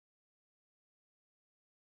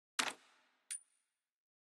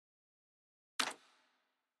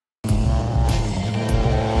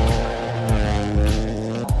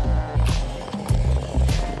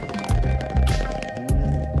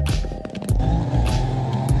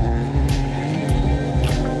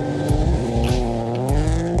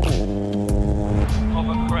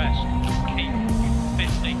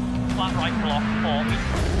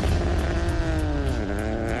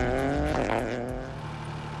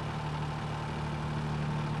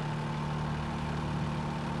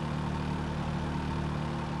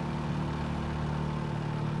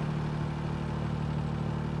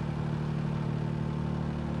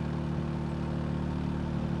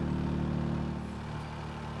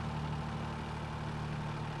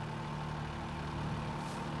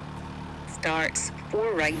starts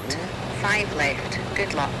 4 right, 5 left.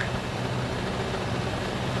 Good luck.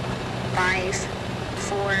 5,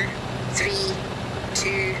 4, 3,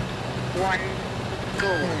 2, 1, go.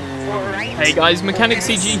 4 right. Hey guys, Mechanic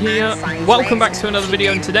CG here. Welcome back to another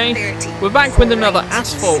video, and today we're back with another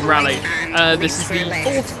Asphalt rally. This is the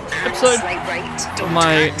 4th episode of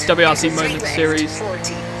my WRC Moments series.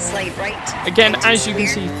 Again, as you can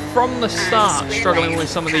see from the start, struggling with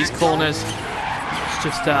some of these corners. It's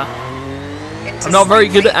just, I'm not very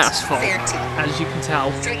good at Asphalt, as you can tell.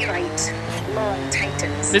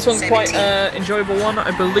 This one's quite an enjoyable one. I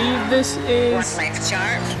believe this is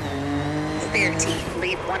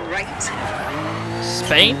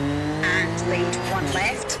Spain? And lead 1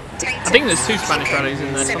 left. I think there's 2 Spanish rallies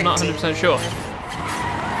in this, I'm not 100% sure.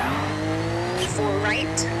 4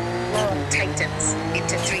 right, long tightens,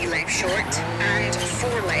 into 3 left short, and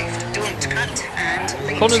 4 left, don't cut, and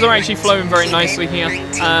lead Corners are actually flowing very nicely here.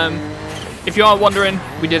 If you are wondering,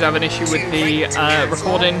 we did have an issue with the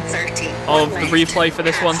recording of the replay for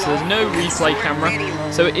this one, so there's no replay camera,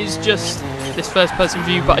 so it is just this first person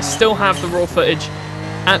view, but I still have the raw footage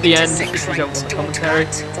at the end if you don't want the commentary.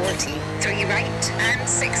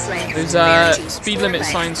 There's speed limit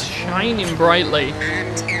signs shining brightly.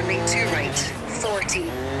 And early 2 right, 40,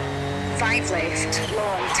 5 left,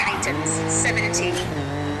 long tightens, 70,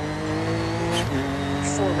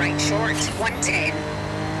 4 right short, 110.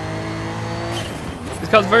 This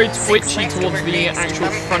car's very twitchy towards the actual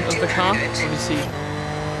front of the car. Obviously,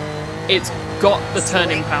 it's got the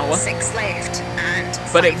turning power,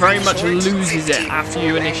 but it very much loses it after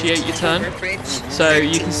you initiate your turn. So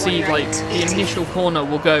you can see, like, the initial corner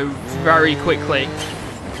will go very quickly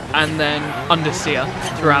and then understeer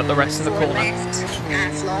throughout the rest of the corner.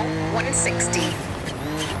 Half long, 160.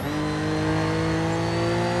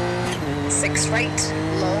 6 right,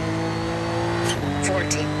 low,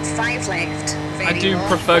 40, 5 left. I do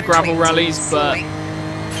prefer gravel rallies, but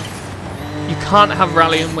you can't have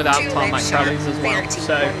rallying without tarmac rallies as well.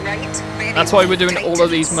 So that's why we're doing all of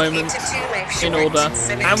these moments in order.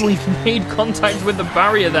 And we've made contact with the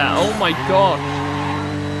barrier there. Oh my god.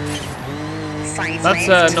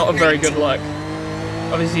 That's not a very good look.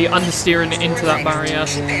 Obviously understeering into that barrier,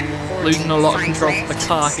 losing a lot of control from the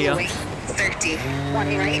car here.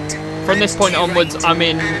 From this point onwards, I'm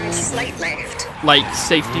in like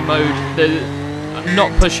safety mode. I'm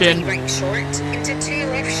not pushing. Right short, into 2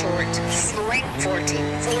 left short, slowing, 40,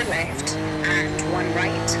 4 left, and 1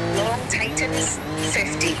 right, long tightens,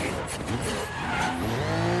 50.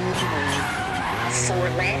 4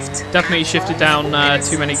 left. Definitely shifted down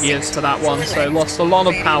too many gears for that one, so lost a lot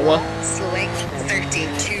of power. Slowing, 30,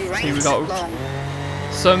 2 right, here we go. long.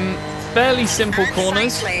 Some fairly simple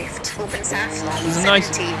corners. There's a nice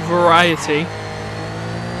variety.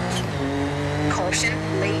 Caution,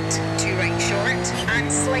 late, 2 right short,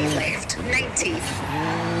 and slight left, 90.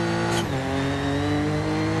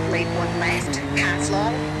 Late 1 left, half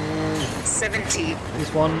long, 70.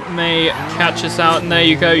 This one may catch us out, and there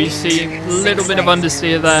you go, you see a little bit of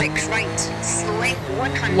understeer there. 6 right, slowing,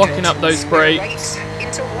 100. Locking up those brakes. Right,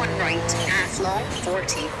 into 1 right, half long,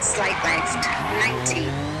 40, slight left, 90.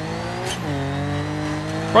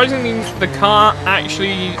 Surprisingly, the car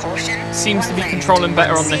actually seems to be controlling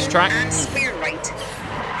better on this track. And square right.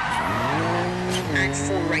 And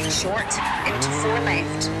 4 right short, into 4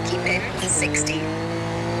 left, keep in, 60.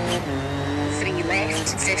 3 left,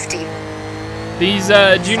 50. These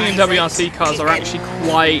junior WRC cars are actually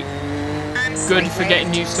quite good for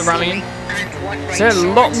getting used to rallying. They're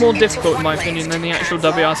a lot more difficult in my opinion than the actual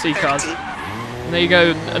WRC cars. And there you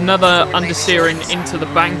go, another understeering into the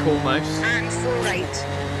bank almost. And 4 right.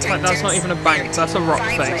 Like, that's not even a bank, that's a rock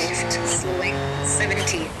face. Slowing,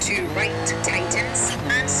 70, 2 right, tightens,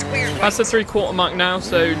 and square right. That's the 3/4 mark now,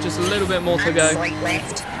 so just a little bit more to go. Slight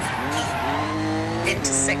left, into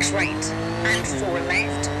 6 right, and 4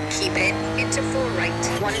 left, keep in, into 4 right,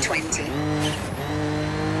 120.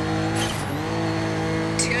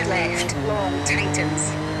 2 left, long,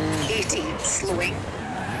 tightens, 80, slowing.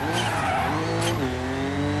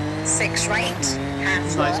 6 right,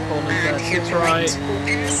 half Nice long, corners and there. here 6 the right,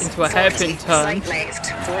 opens, into a hairpin 40, turn. slight left,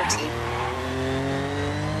 40.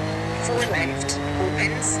 4 left,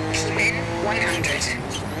 opens, keep in, 100.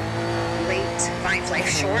 Late, 5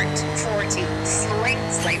 left short, 40. Slowing,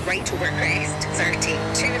 slight right over crest, 30.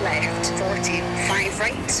 2 left, 40. 5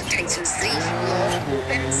 right, tightens 3. Long,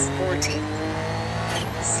 opens, 40.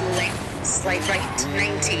 Slowing, slight right,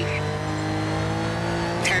 90.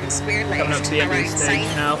 Turn square left, Coming up to the end of the around stage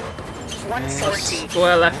side, now. 140.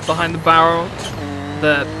 Square left behind the barrel.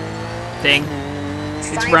 The thing. It's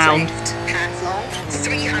 5 round. left, half long,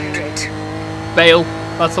 300. Bail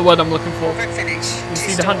That's the word I'm looking for. Over finish. You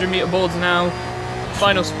see the 100-meter boards now.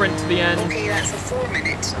 Final sprint to the end. Okay, that's a 4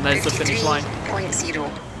 minute. And there's the finish line. 53.0.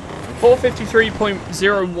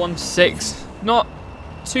 4:53.016. Not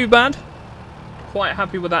too bad. Quite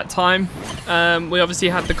happy with that time. We obviously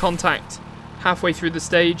had the contact halfway through the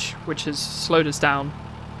stage, which has slowed us down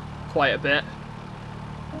quite a bit.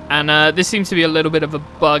 And this seems to be a little bit of a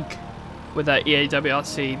bug with that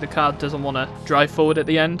EAWRC. The car doesn't want to drive forward at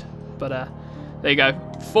the end. But there you go.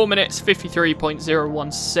 4 minutes,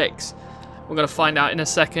 53.016. We're going to find out in a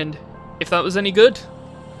second if that was any good.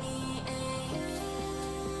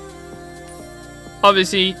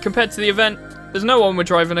 Obviously, compared to the event, there's no one we're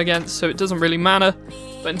driving against, so it doesn't really matter.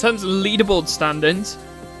 But in terms of leaderboard standings,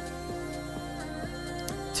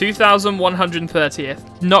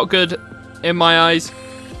 2,130th. Not good in my eyes.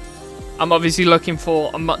 I'm obviously looking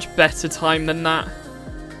for a much better time than that.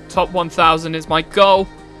 Top 1,000 is my goal.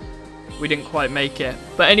 We didn't quite make it.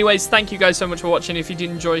 But anyways, thank you guys so much for watching. If you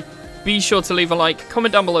did enjoy, be sure to leave a like,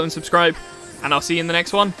 comment down below and subscribe. And I'll see you in the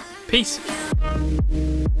next one. Peace.